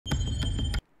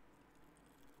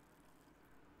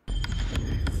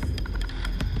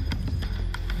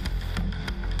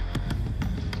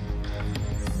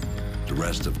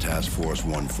rest of Task Force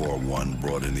 141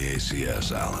 brought in the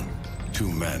ACS, Alan.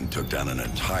 2 men took down an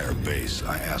entire base.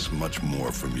 I ask much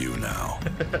more from you now.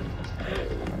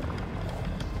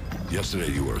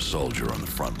 Yesterday you were a soldier on the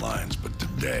front lines, but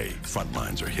today, front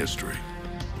lines are history.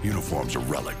 Uniforms are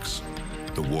relics.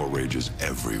 The war rages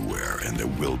everywhere, and there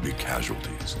will be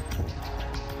casualties.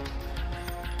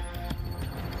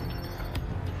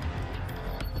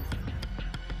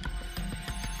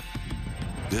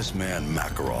 This man,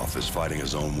 Makarov, is fighting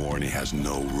his own war and he has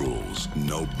no rules,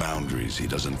 no boundaries. He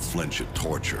doesn't flinch at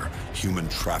torture, human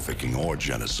trafficking, or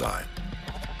genocide.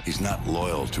 He's not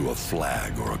loyal to a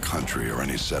flag or a country or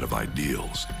any set of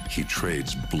ideals. He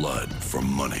trades blood for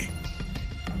money.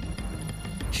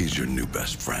 He's your new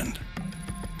best friend.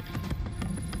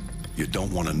 You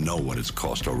don't want to know what it's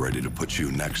cost already to put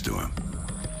you next to him.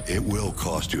 It will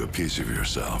cost you a piece of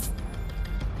yourself.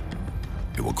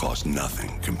 It will cost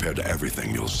nothing compared to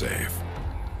everything you'll save.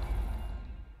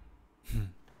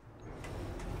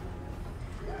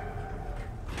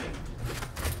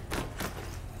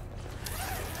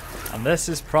 And this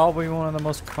is probably one of the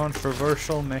most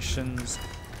controversial missions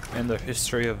in the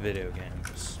history of video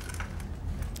games.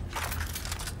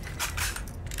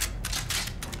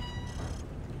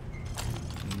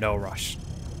 No rush.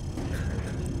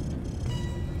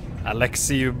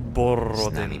 Alexei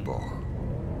Borodin.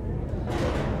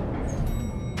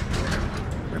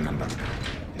 Remember,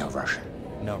 no rush.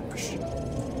 No rush.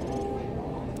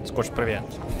 Скотч, привет.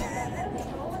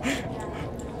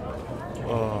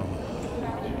 Oh.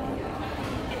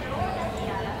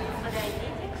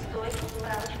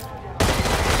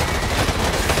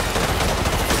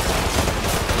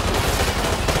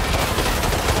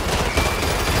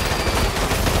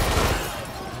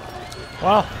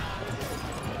 Well,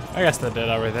 I guess that did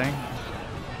everything.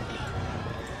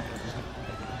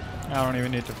 I don't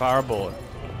even need to fire a bullet.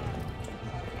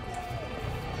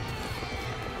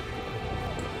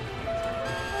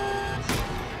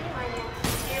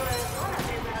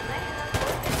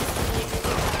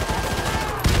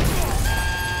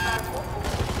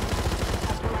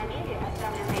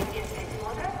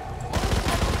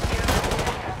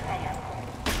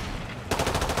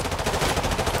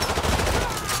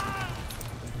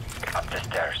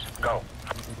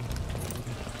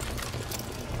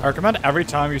 I recommend every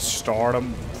time you start a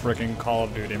freaking Call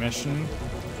of Duty mission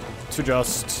to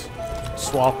just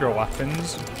swap your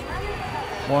weapons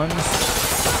once.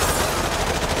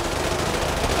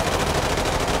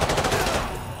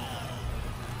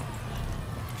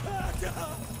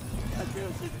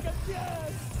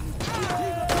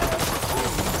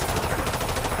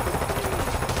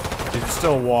 You can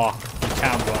still walk, you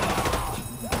can't run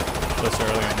this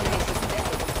early in the mission.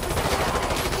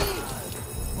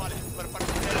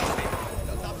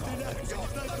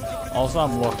 Also,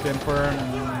 I'm looking for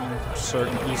a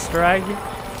certain Easter egg.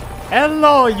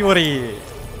 Hello, Yuri!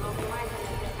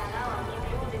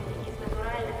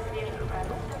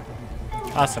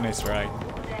 That's an Easter egg.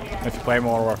 If you play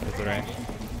Modern Warfare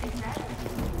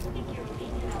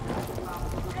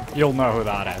 3. You'll know who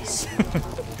that is.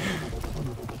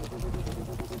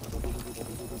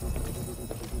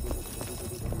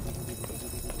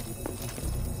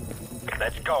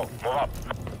 Let's go. Move up.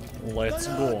 Let's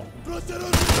go.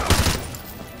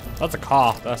 That's a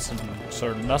cop. That's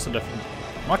certain. That's a different.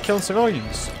 I'm not killing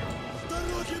civilians.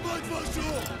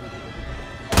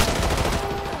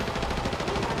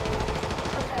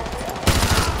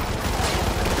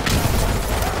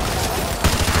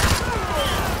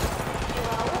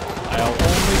 I'll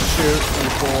only shoot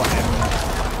people in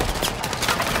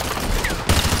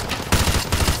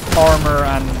armor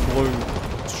and blue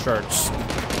shirts.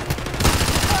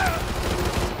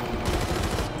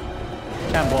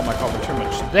 Can't blow my cover too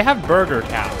much. They have Burger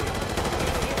Cap.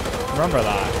 Remember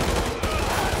that.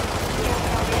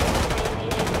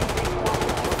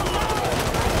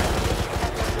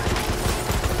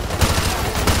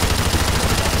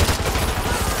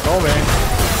 Going.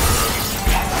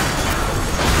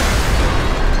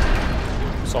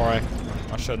 Sorry,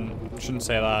 I shouldn't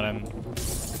say that in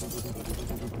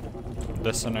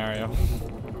this scenario.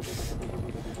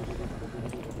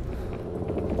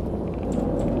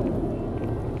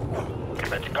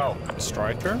 Let's go.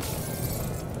 Striker?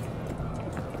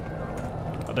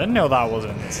 I didn't know that was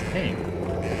in this game.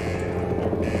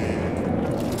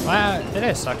 It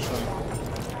is actually.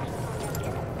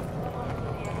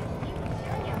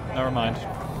 Never mind.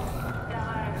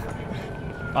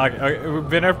 We've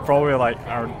been here probably like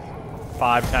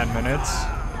 5-10 minutes.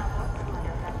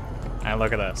 And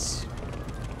look at this.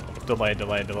 Delayed,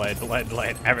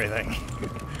 everything.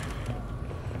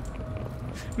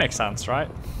 Makes sense, right?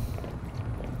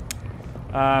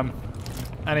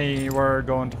 anywhere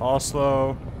going to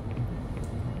Oslo.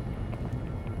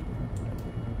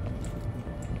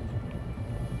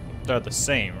 They're the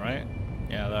same, right?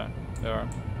 Yeah, they are.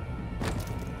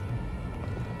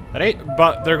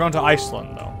 But they're going to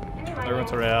Iceland, though. They're going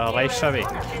to Reykjavik.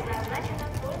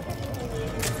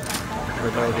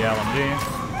 Reload the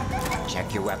LMG.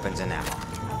 Check your weapons and ammo.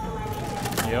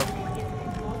 Yep.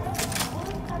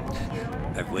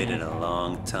 I've waited a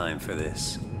long time for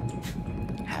this.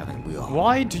 Haven't we all?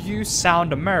 Why do you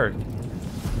sound American?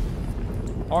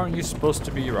 Aren't you supposed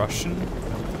to be Russian?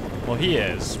 Well, he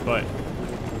is, but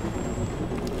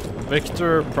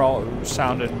Victor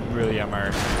sounded really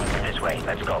American. This way,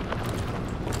 let's go.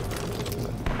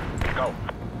 Go.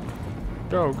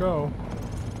 Go, go.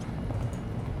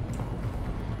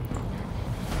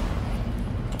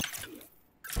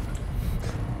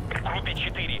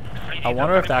 I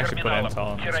wonder if they actually put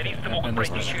intel in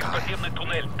this mission.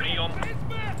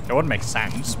 It wouldn't make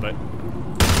sense, but...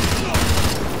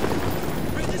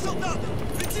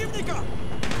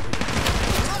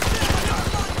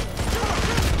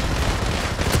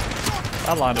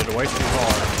 That landed way too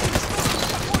hard.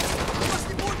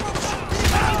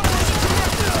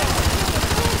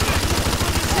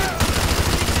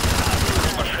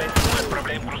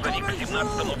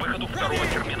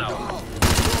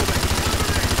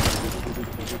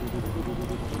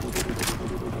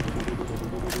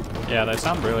 Yeah, they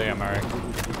sound really American.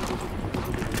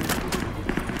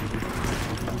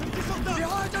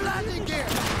 Behind the landing gear!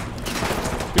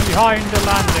 Behind the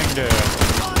landing gear!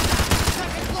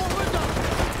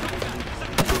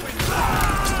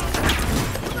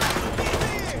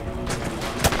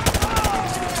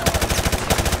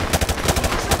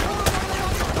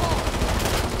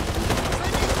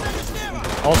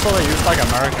 Also, they use like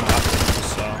American weapons,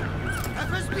 so...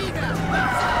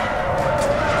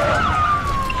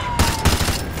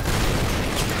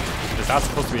 Is that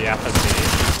supposed to be FSB?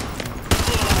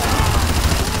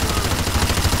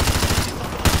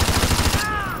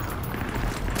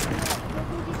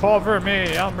 Cover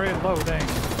me, I'm reloading.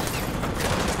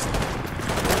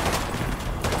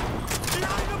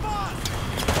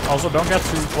 Also, don't get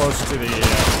too close to the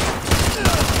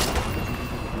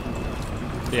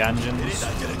engines.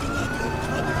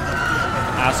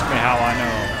 Ask me how I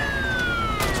know.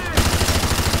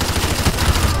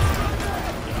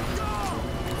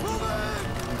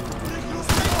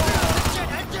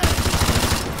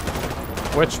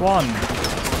 Which one?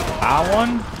 That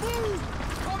one?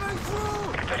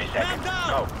 30 seconds.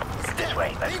 Go. This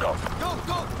way, let's go.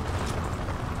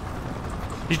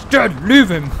 He's dead, leave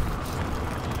him!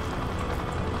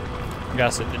 I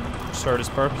guess it didn't serve its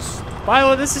purpose. By the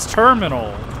way, this is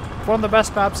Terminal. One of the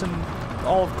best maps in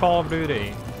all of Call of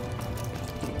Duty.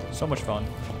 So much fun.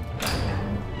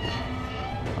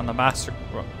 On the master...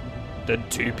 Did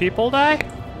 2 people die?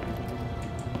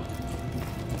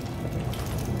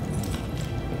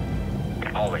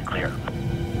 Hallway clear.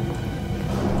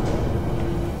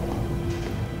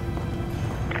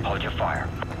 Hold your fire.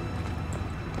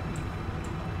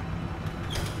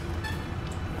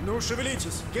 No,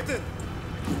 шевелитесь! Get in!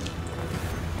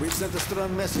 We've sent a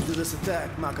strong message to this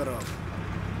attack, Makarov.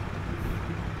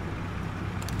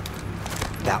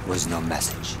 That was no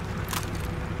message.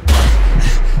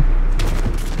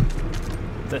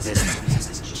 This This is a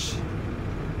message.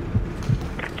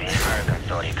 The Americans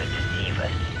thought he could deceive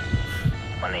us.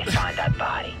 When they find that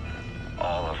body,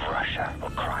 all of Russia will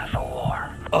cry for war.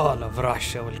 All of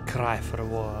Russia will cry for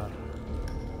war.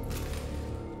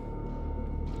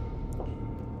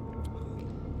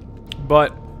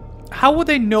 But how would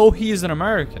they know he's an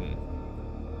American?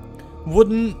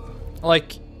 Wouldn't,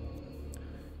 like,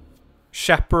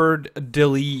 Shepard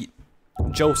delete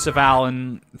Joseph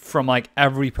Allen from, like,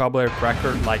 every public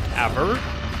record, like, ever?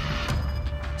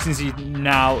 Since he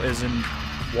now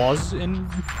was in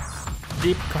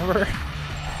deep cover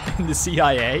in the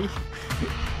CIA?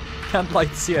 Can't, like,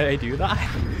 the CIA do that?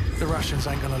 The Russians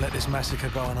ain't gonna let this massacre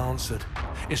go unanswered.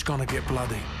 It's gonna get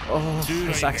bloody. Oh, Too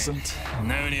this right, accent.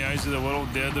 Now in the eyes of the world,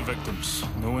 they're the victims.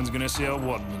 No one's gonna say a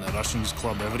word when the Russians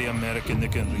club every American they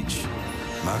can reach.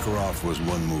 Makarov was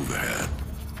one move ahead.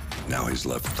 Now he's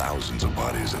left thousands of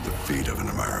bodies at the feet of an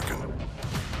American.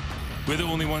 We're the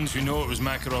only ones who know it was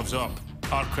Makarov's up.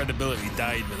 Our credibility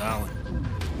died with Allen.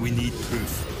 We need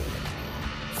proof.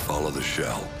 Follow the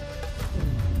shell.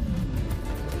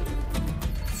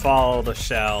 Follow the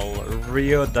shell.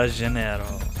 Rio de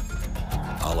Janeiro.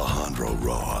 Alejandro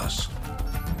Rojas.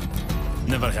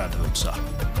 Never heard of him, sir.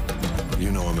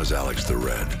 You know him as Alex the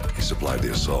Red. He supplied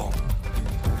the assault.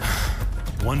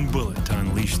 One bullet to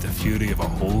unleash the fury of a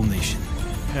whole nation.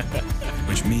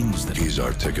 Which means that He's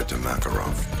our ticket to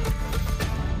Makarov.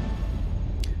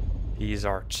 He's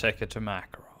our ticket to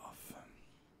Makarov.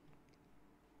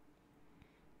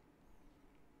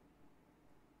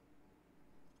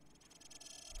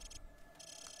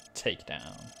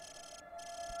 Takedown.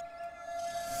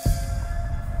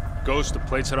 Ghost, the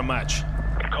plates are a match.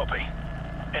 Copy.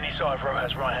 Any sign of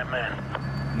Rojas' right-hand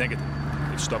man? Negative.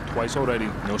 They've stopped twice already,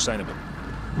 no sign of him.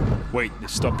 Wait, they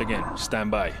stopped again. Stand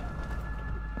by.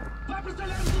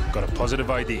 Got a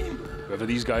positive ID. Whoever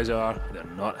these guys are, they're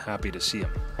not happy to see him.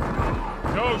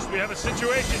 Ghost, we have a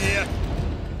situation here.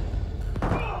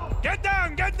 Get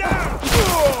down! Get down! He's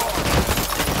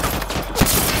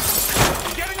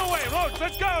getting away! Roach,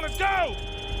 let's go! Let's go!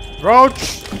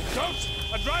 Roach! Ghost,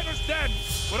 a driver's dead.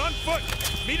 We're on foot.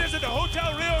 Meet us at the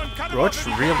Hotel Rio and cut him Roach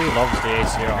off. really loves the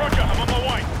ACR. Roger, I'm on my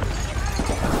way.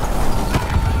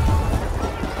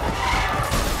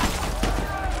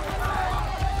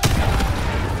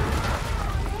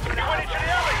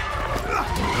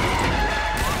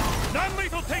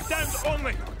 Non-lethal takedowns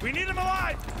only. We need him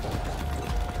alive.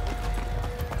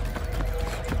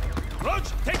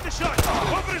 Roach, take the shot.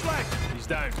 Go for his leg. He's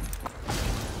down.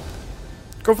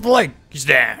 Go for the leg. He's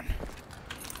down.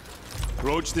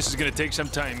 Roach, this is gonna take some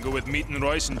time. Go with Meat and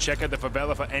Royce and check out the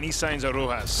favela for any signs of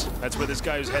Rojas. That's where this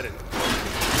guy is headed.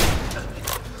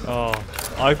 Oh,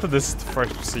 I thought this is the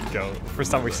first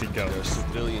time we see Ghost. There are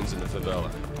civilians in the favela.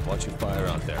 Watch your fire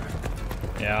out there.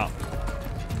 Yeah.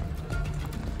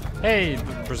 Hey,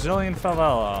 the Brazilian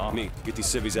favela. Me, get these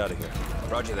civvies out of here.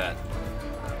 Roger that.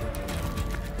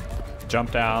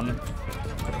 Jump down.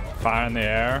 Fire in the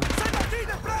air.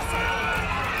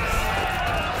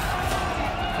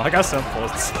 Look how simple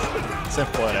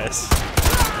it is.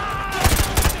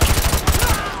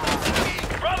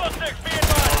 Bravo 6, be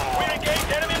advised. We engaged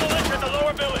enemy militia in the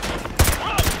lower village.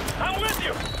 Roach, I'm with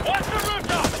you. Watch the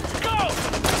rooftop. Go!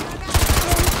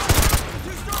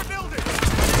 Two-story building.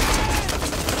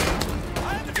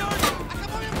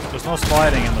 There's no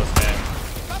sliding in this game.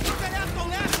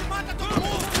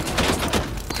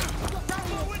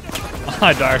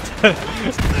 I darted.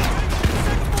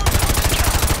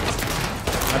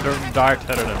 I dart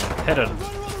hit him.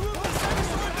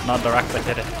 Not directly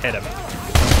hit him.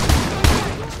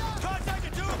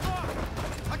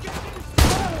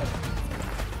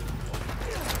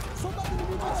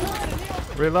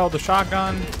 Reload the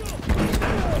shotgun.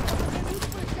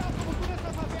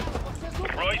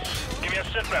 Royce, give me a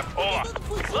sit rep. Over.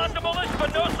 Lots of militia,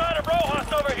 but no sign of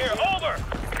Rojas over here. Over.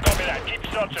 Copy that. Keep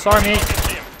searching. Sorry, mate.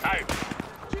 See him. Out.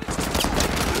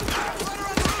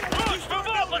 Roach, move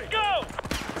up. Let's go.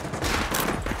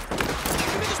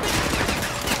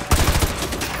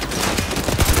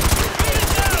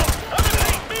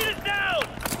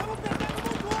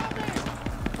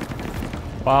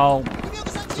 Well,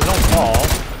 there's no fall.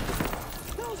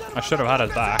 I should have had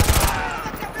his back.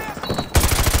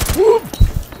 Whoop.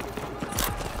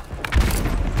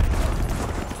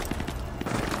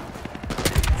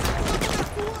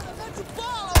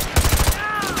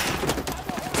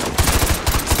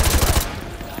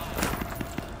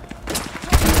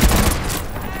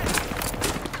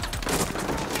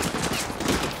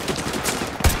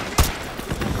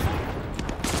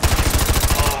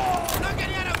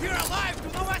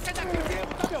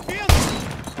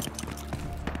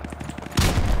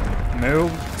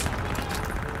 Move.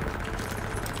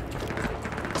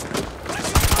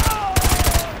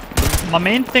 My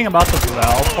main thing about the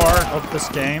Val part of this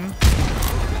game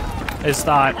is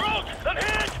that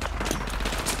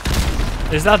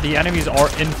the enemies are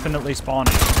infinitely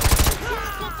spawning.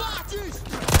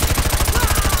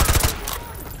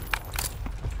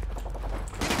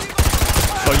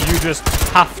 So you just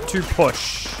have to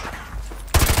push.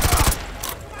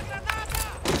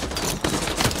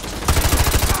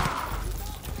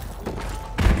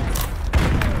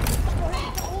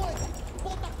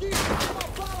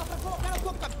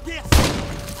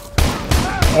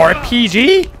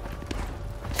 RPG?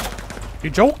 You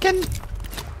joking?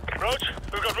 Roach,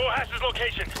 we've got Rojas'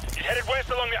 location. He's headed west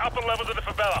along the upper levels of the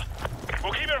favela.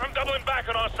 We'll keep him from doubling back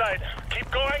on our side.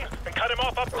 Keep going and cut him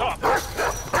off up top.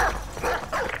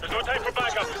 There's no time for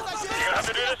backup. You're gonna have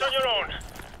to do this on your own.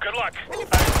 Good luck.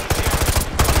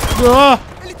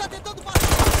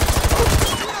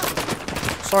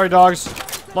 Sorry, dogs.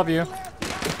 Love you.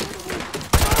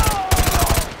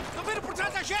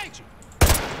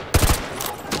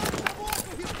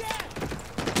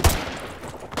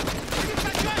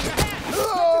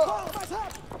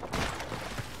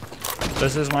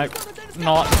 This is my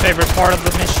not favorite part of the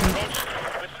mission.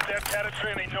 This is their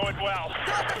territory and they know it well.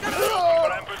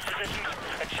 Put ambush positions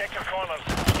and check your corners.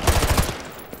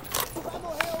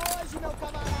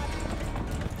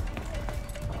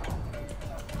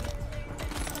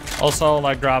 Also,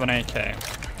 like, grab an AK.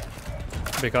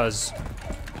 Because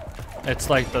it's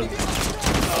like the...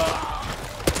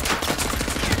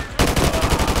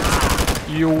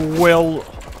 You will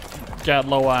get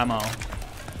low ammo.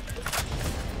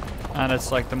 And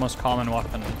it's like the most common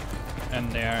weapon in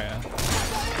the area.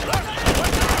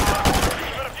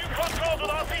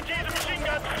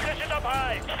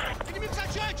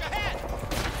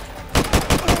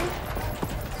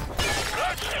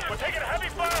 We're taking heavy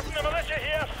fire from the militia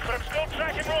here, but I'm still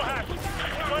tracking Rojas.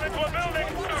 He's gone into a building.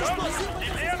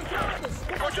 You see him?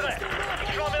 Roger that.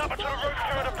 He's climbing up onto the roof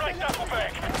carrying a black duffel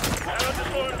bag. Now let's just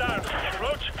slow him down.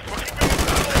 Roach, we're keeping him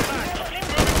back. Keep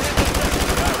moving.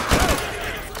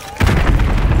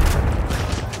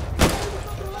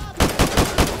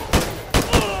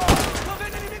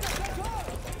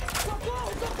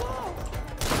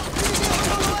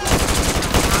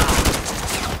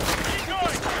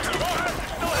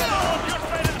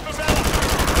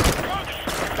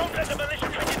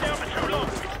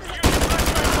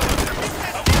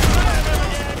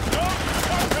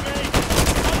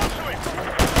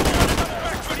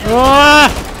 Ah!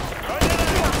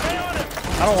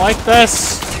 I don't like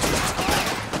this.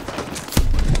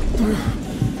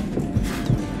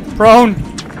 Prone.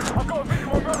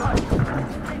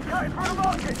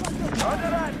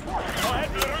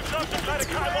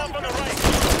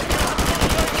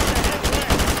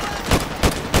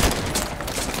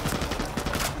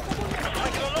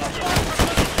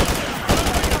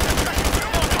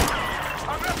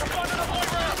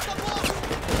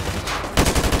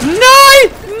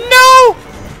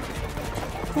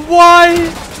 Why?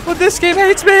 Well, this game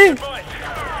hates me!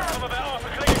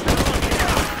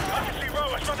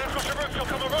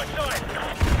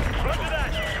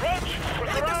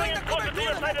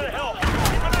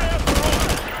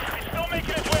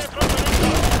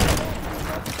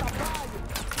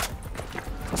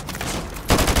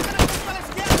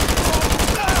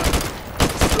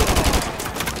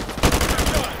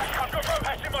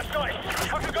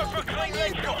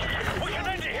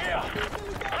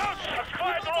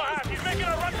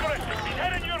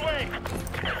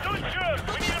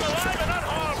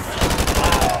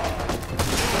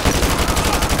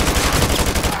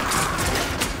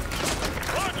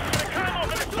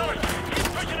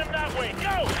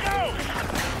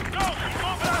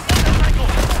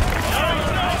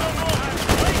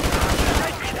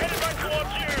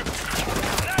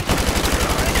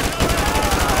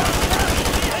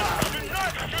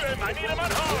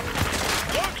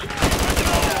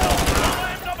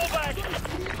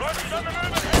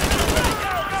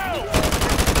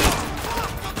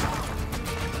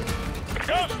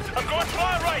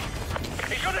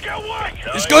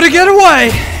 He's gonna get away!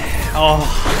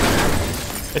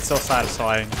 Oh, it's so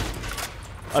satisfying.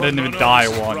 I didn't even die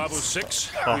once. Bravo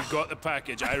 6, we've got the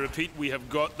package. I repeat, we have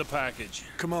got the package.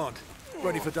 Command,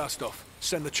 ready for dust off.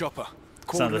 Send the chopper.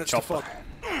 Send the chopper. To fog.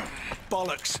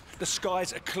 Bollocks, the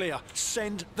skies are clear.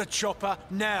 Send the chopper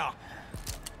now.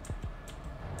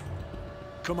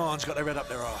 Command's got their head up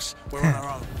their arse. We're on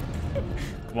our own.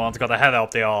 Command's got their head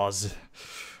up the arse.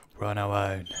 We're on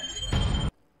our own.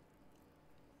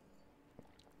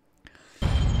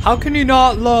 How can you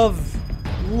not love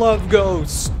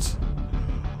Ghost?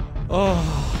 Oh.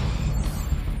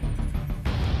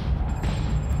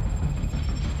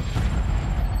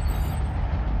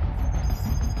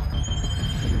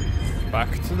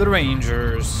 Back to the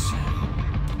Rangers.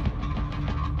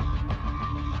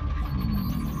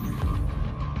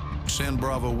 San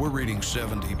Bravo, we're reading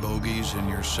 70 bogeys in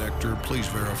your sector. Please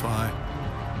verify.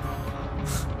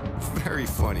 Very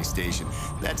funny, Station.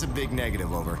 That's a big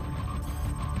negative, over.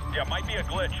 Yeah, might be a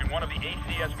glitch in one of the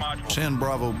ACS modules. San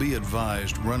Bravo, be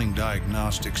advised, running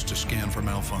diagnostics to scan for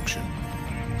malfunction.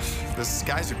 The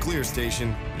skies are clear,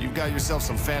 Station. You've got yourself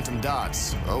some phantom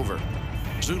dots. Over.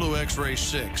 Zulu X-Ray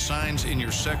 6, signs in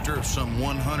your sector of some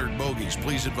 100 bogeys.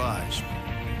 Please advise.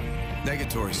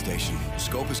 Negatory, Station.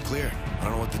 Scope is clear. I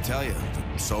don't know what to tell you.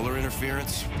 Solar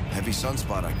interference, heavy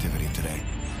sunspot activity today.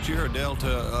 Sierra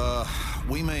Delta,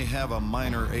 we may have a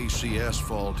minor ACS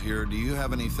fault here. Do you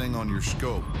have anything on your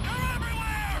scope?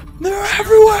 They're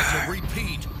everywhere! Delta,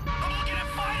 repeat. I'm looking at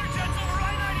fighter jets over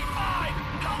I-95!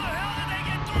 How the hell did they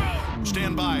get through?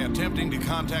 Stand by, attempting to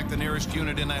contact the nearest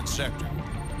unit in that sector.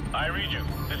 I read you.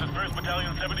 This is 1st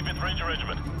Battalion, 75th Ranger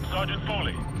Regiment. Sergeant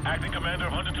Foley, acting commander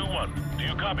of Hunter 2-1. Do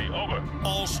you copy? Over.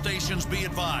 All stations be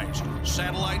advised.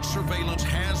 Satellite surveillance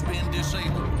has been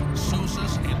disabled.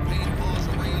 SOSUS and paid pause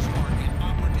arrays are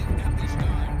inoperative at this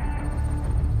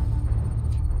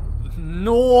time.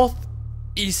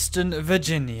 Northeastern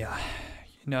Virginia,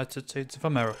 United States of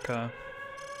America.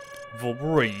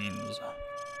 Wolverines.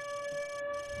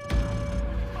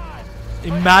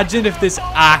 Imagine if this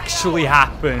actually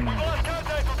happened.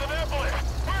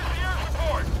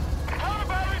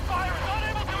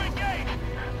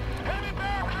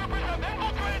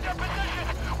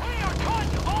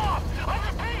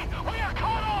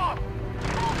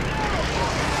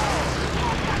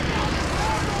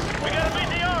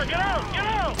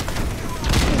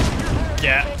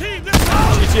 Yeah.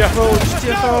 GTFO,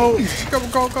 GTFO. Go,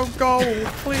 go, go, go.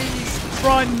 Please,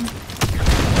 run.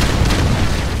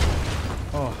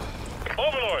 Oh.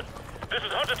 Overlord, this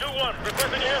is Hunter 2-1,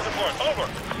 requesting air support. Over.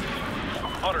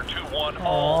 Hunter 2-1,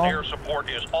 all air support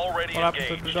is already what engaged.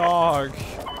 happened to the dog?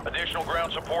 Additional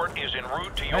ground support is en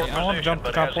route to your Hey, I want to position, jump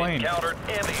the but has plane. encountered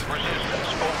heavy resistance.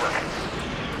 Over.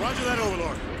 Roger that,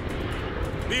 Overlord.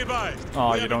 Be advised.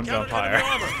 Oh, you don't jump higher.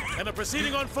 And are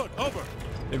proceeding on foot. Over.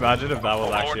 Imagine if that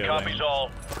was actually Overlord a thing. copies all.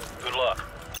 Good luck.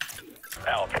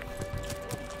 Out.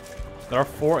 There are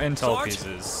 4 intel Sarge,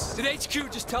 pieces. did HQ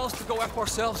just tell us to go F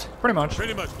ourselves? Pretty much.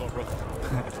 Pretty much, Corporal.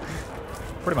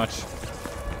 Pretty much.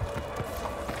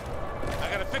 I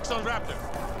got a fix on Raptor.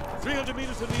 300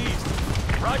 meters to the east.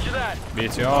 Roger that. Hold your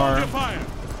BTR. fire.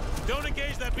 Don't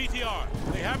engage that BTR.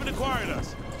 They haven't acquired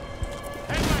us.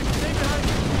 Hang back. Stay behind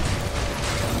you.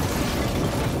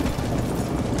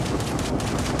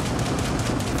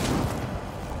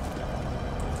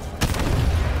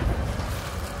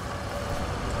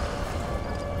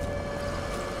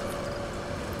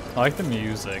 I like the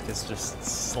music, it's just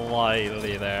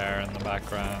slightly there in the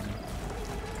background.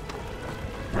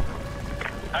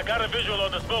 I got a visual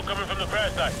on the smoke coming from the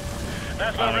crash site.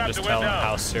 That's why I'm just Raptor went telling down.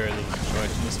 how serious the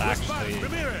situation this actually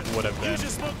would have been. Use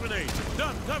your smoke grenade.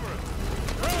 Done. Cover him.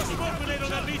 Throw a smoke grenade on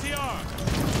that BTR.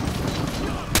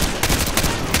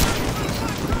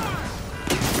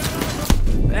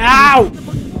 Ow!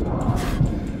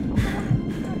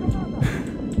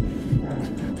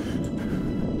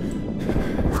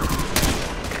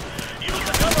 Use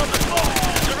the cover of the smoke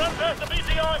to run past the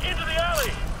BTR into the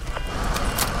alley.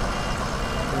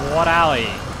 What alley?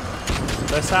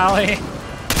 This alley?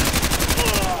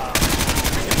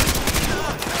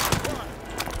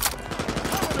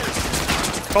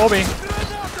 Kobe.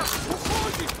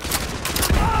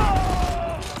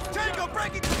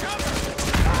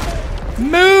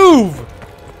 Move!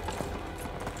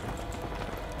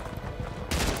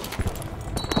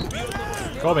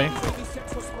 Kobe.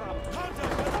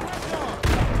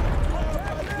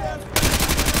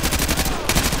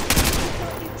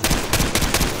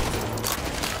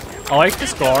 I like the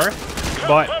score,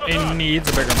 but it needs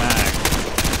a bigger mag.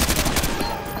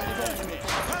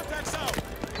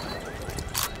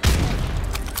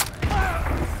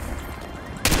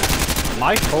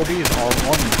 My Kobe's are on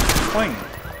point.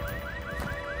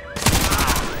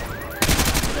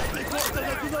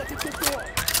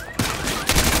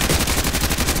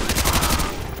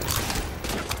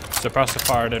 Suppressor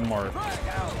fire didn't work.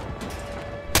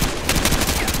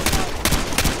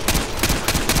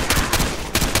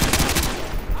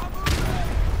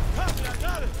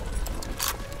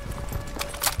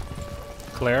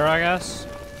 Clear, I guess.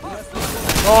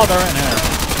 Oh, they're in here.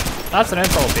 That's an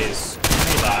intel piece. I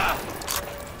need that.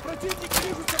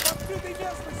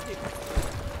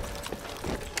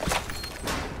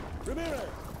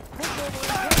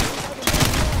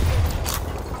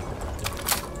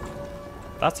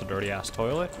 That's a dirty ass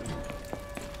toilet.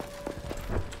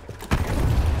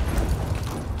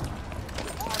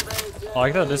 I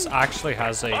like that this actually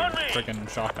has a freaking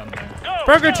shotgun there.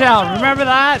 Burger Town, remember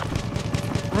that?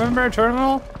 Remember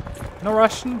Terminal? No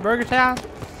Russian, Burger Town?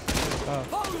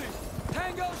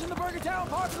 Tango's in the Burger Town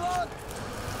parking lot.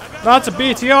 That's a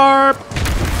BTR!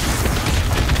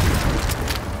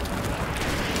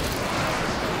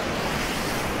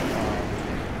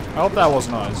 I hope that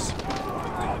wasn't us.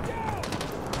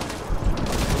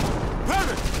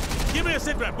 Perfect. Give me a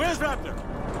sit rep. Where's Raptor?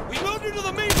 We moved into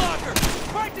the meat locker.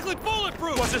 Practically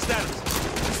bulletproof. What's his status?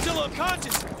 He's still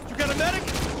unconscious. You got a medic?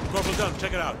 Corporal Dunn,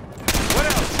 check it out. What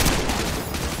else?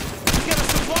 We got a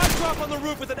supply drop on the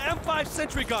roof with an M5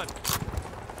 sentry gun.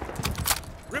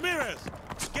 Ramirez,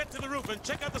 get to the roof and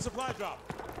check out the supply drop.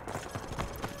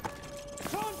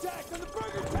 Contact on the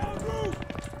Burger Town roof!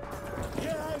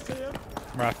 Yeah, I see him.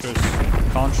 Raptor's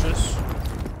conscious.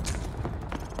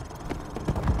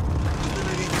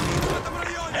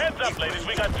 Heads up, ladies.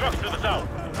 We got trucks to the south.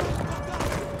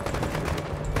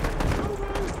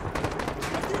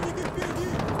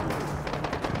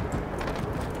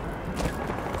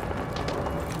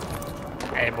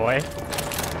 Hey, boy.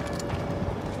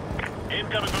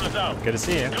 Incoming from the south. Good to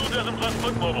see you. 2 dozen+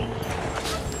 foot mobiles.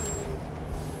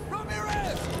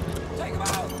 Ramirez! Take him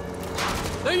out!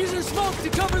 They're using smoke to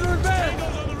cover their advance!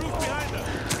 Tango's on the roof behind us.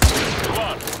 Come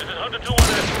on. This is Hunter 2-1.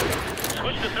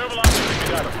 Switch to thermal optics if you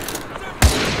got him.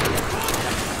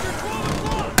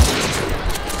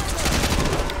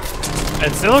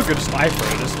 It's still a good sniper,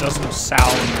 it just doesn't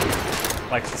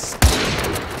sound like this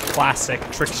classic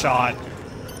trick shot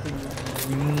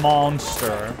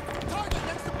monster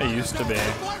it used to be.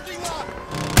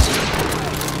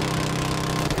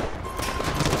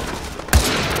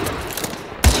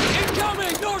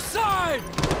 Incoming, north side!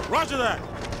 Roger that.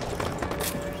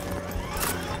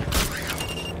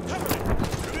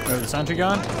 There's the sentry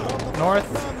gun. North.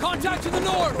 Contact to the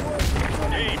north!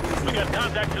 Team, we got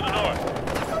contact to the north.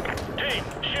 Team,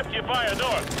 shift your fire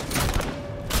north.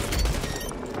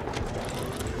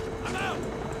 I'm out.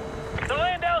 They're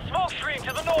laying down smoke screen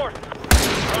to the north.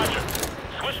 Roger.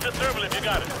 Switch to thermal if you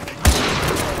got it.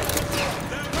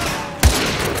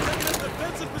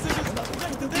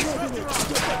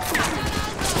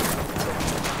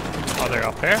 Oh, they're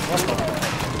up here? What the?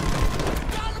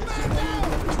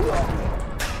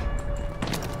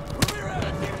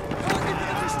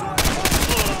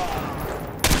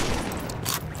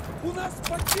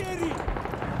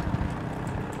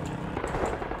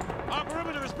 Our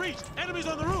perimeter is breached. Enemies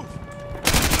on the roof.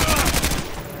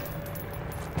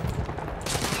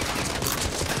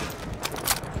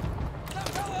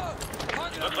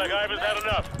 Looks like Ivan's had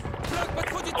enough.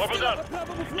 Corporal Dunn,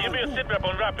 give me a sit rep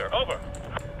on Raptor. Over.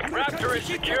 Raptor is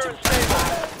secure and stable.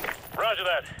 Roger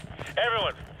that.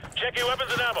 Everyone, check your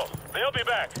weapons and ammo. They'll be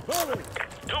back.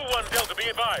 2-1 Delta, be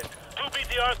advised. 2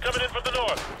 BTRs coming in from the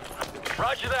north.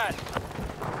 Roger that.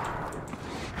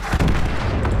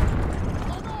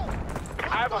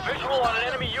 I have a visual on an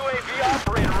enemy UAV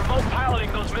operator remote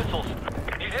piloting those missiles.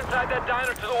 He's inside that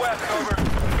diner to the west, over.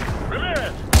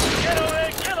 Ramirez, get over there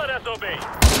and kill that SOB.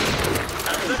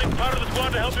 I'm sending part of the squad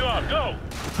to help you out. Go.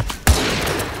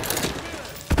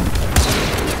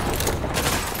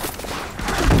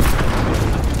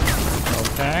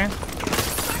 Okay.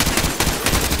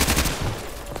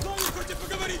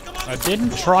 I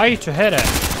didn't try to hit it.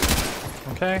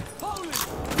 Okay.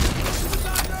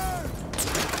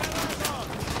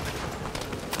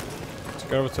 Let's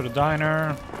go over to the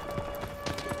diner.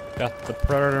 Got the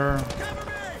Predator.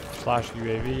 /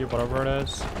 UAV, whatever it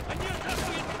is.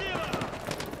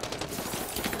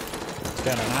 Let's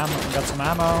get an ammo. Got some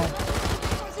ammo.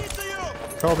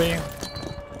 Kobe.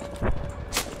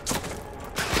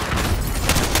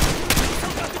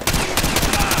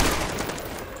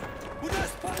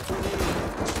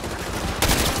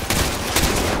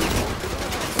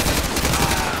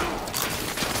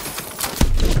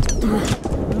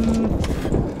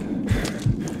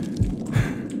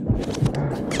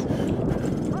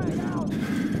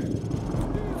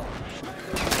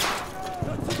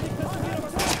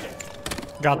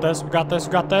 Got this, we got this,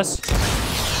 we got this.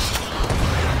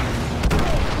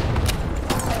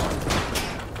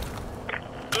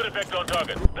 Good effect on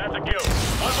target. That's a kill.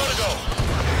 One more to go.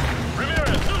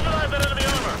 Ramirez, neutralize that enemy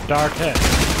armor. Dark hit.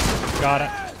 Got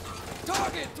it.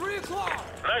 Target, 3 o'clock.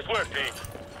 Nice work, team.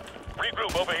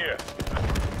 Regroup over here.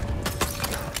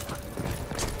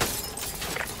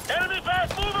 Enemy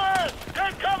fast movers!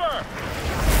 Take cover!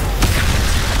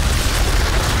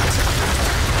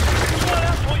 What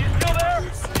else? Will you still there?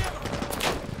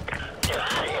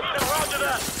 Roger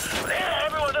that.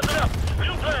 Everyone, listen up.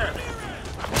 New plan.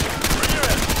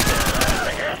 Ramirez,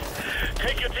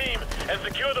 take your team and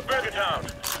secure the Burger Town.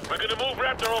 We're gonna move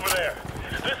Raptor over there.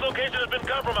 This location has been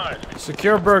compromised.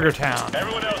 Secure Burger Town.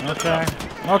 Everyone else, okay.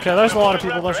 Okay, there's a lot of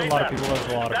people, there's a lot of people, there's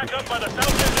a lot of Back people. up by the south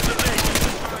end of the stage.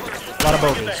 A lot of Get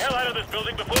the bogeys. hell out of this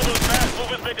building before those fast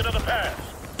movers make another pass.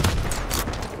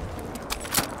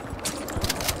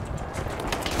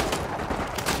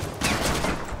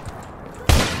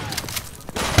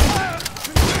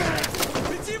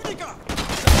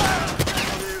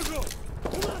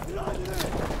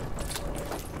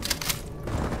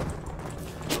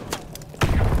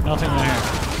 Nothing there.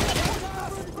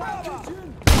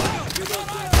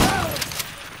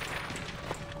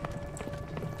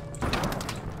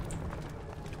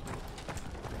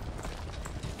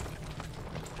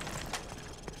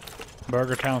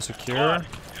 Burger Town secure.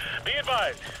 Be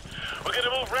advised, we're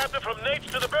gonna move Raptor from Nates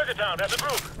to the Burger Town as a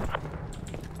group.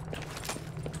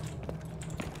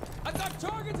 I got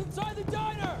targets inside the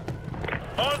diner.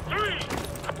 On 3.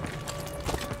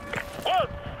 1.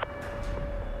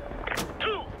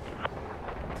 2.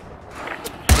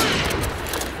 3.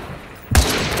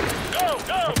 Go,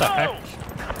 go, What the heck?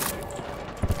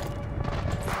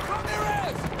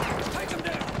 Ramirez! Take him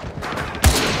down!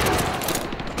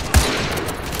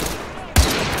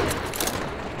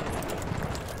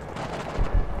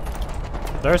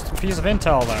 There's a piece of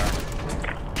intel there.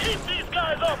 Keep these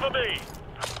guys off of me!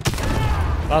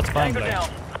 That's friendly.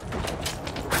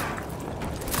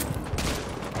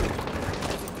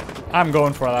 I'm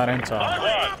going for that intel.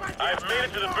 I've made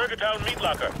it to the Burgertown meat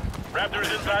locker. Raptor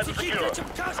is inside and secure.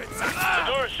 The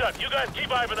door is shut. You guys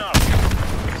keep Ivan out.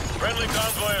 Friendly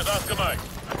convoy is Oscar Mike.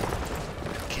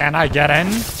 Can I get in?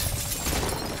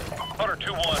 Hunter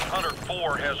 2-1, Hunter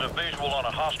 4 has a visual on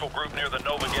a hostile group near the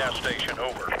Nova gas station.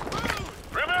 Over.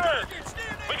 Ramirez,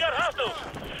 we got hostiles.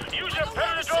 Use your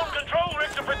Predator drone control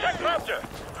rig to protect Raptor.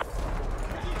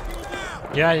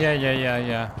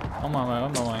 Yeah. On my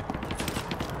way.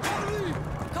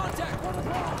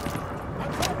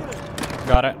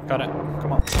 Got it.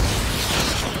 Come on.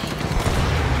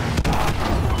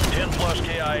 10 plus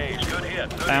KIAs, good hit.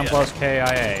 10 plus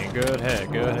KIA, good hit.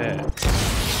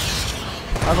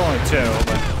 That's only 2,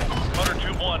 but... Hunter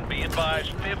 2-1, be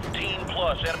advised, 15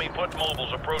 plus enemy foot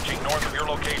mobiles approaching north of your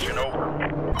location. Over.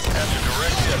 That's a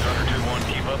direct hit, Hunter 2-1.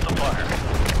 Keep up the fire.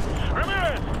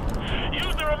 Ramirez,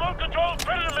 use the remote control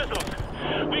Predator missiles.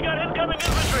 We got incoming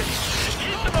infantry.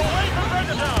 Keep them away from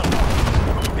Burgertown.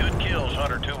 Good kills,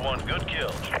 Hunter 2-1. Good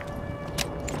kills.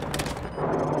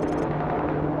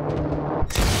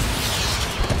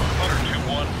 Hunter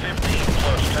 2-1, 15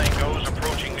 plus tangos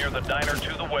approaching near the diner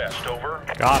to the west. Over.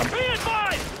 Got him. Be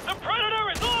advised, the Predator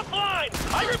is offline.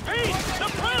 I repeat, the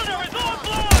Predator is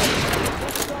offline.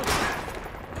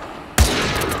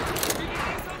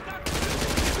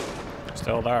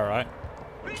 Still there, right?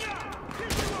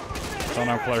 Don't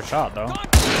have a clear shot, though.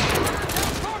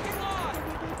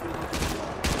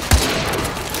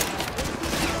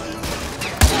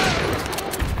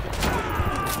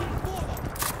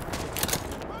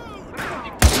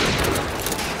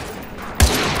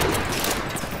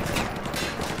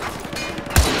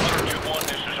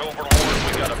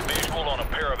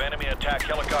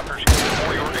 Helicopters heading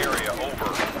for your area. Over.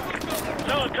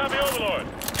 Solid copy, Overlord.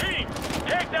 Team,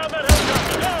 take down that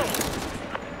helicopter. Go!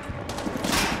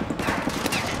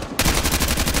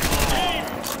 Team,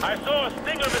 I saw a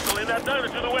Stinger missile in that diner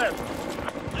to the west.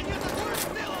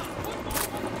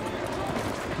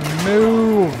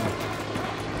 Move!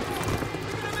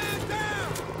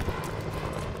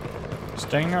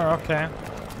 Stinger, okay.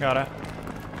 Got it.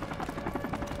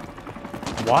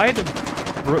 Why did...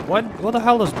 What the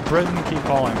hell does Britain keep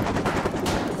calling me?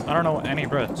 I don't know any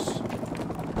Brits.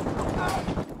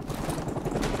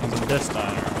 It's in this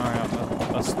diner. Alright,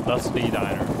 that's the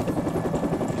diner.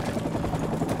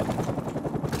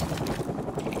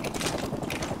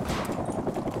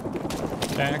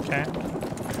 Okay.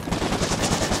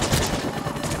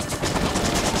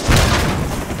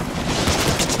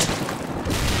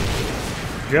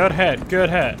 Good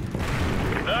hit.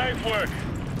 Nice work.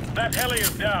 That heli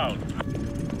is down.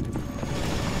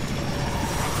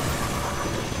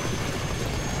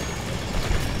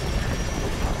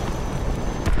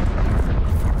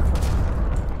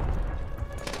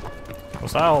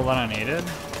 Was that all that I needed?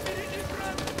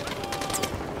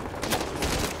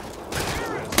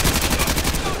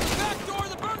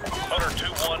 Hunter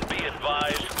 2-1, be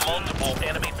advised, multiple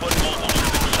enemy foot mobiles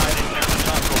have been sighted near the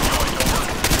taco joint. Over.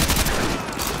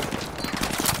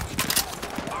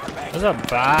 This is a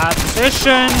bad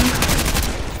position.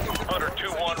 Hunter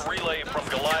 2-1, relay from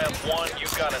Goliath 1.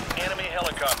 You've got an enemy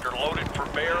helicopter loaded for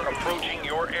bear approaching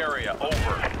your area.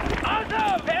 Over.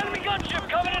 Awesome! Enemy gunship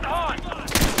coming in hot!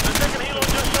 The second helo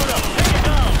just showed up. Take it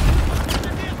down.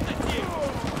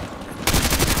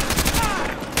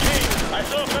 Team, I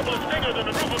saw a couple of Stingers on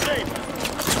the roof of Dave.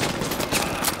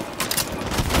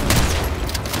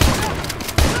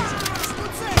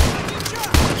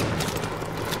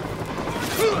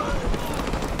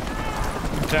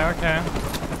 Okay.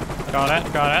 Got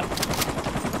it.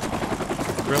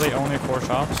 Really only 4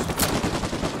 shots.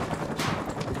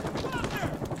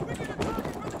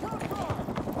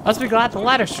 Let's be glad the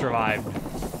ladder survived.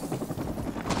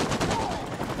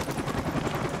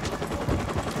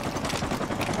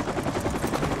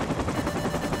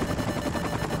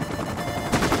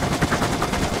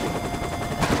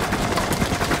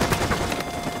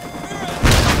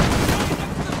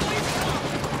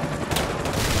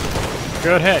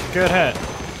 Good hit.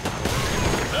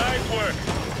 Nice work.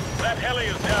 That heli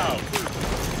is down.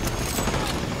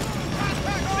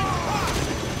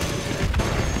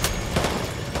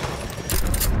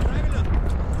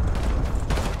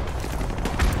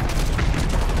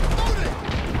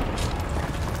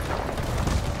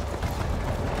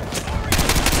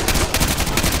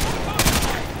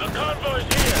 The convoy's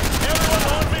here. Everyone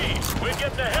on me. We're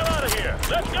getting the hell out of here.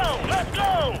 Let's go.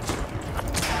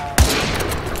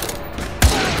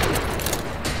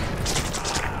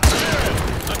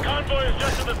 Convoy is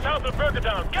just to the south of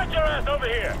Burgertown. Get your ass over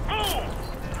here. Move!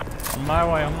 On my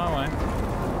way.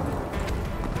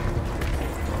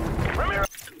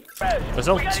 There's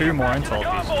still 2 more intel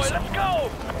pieces. Let's go!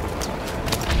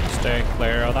 Stay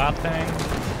clear of that thing.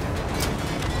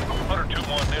 Hunter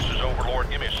 2-1, this is Overlord.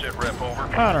 Give me a sit rep, over.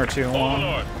 Hunter 2-1.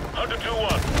 Overlord, Hunter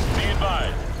 2-1, be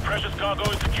advised. Precious cargo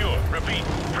is secure. Repeat,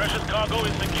 precious cargo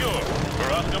is secure.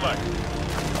 For Oscar Mike.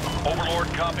 Overlord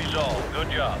copies all.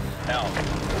 Good job. Out.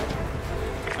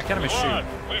 I can't even Squad,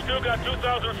 shoot. we still got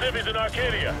 2,000 civvies in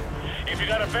Arcadia. If you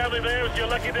got a family there, it's your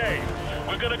lucky day.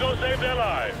 We're gonna go save their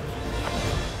lives.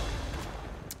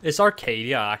 Is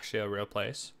Arcadia actually a real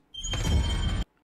place?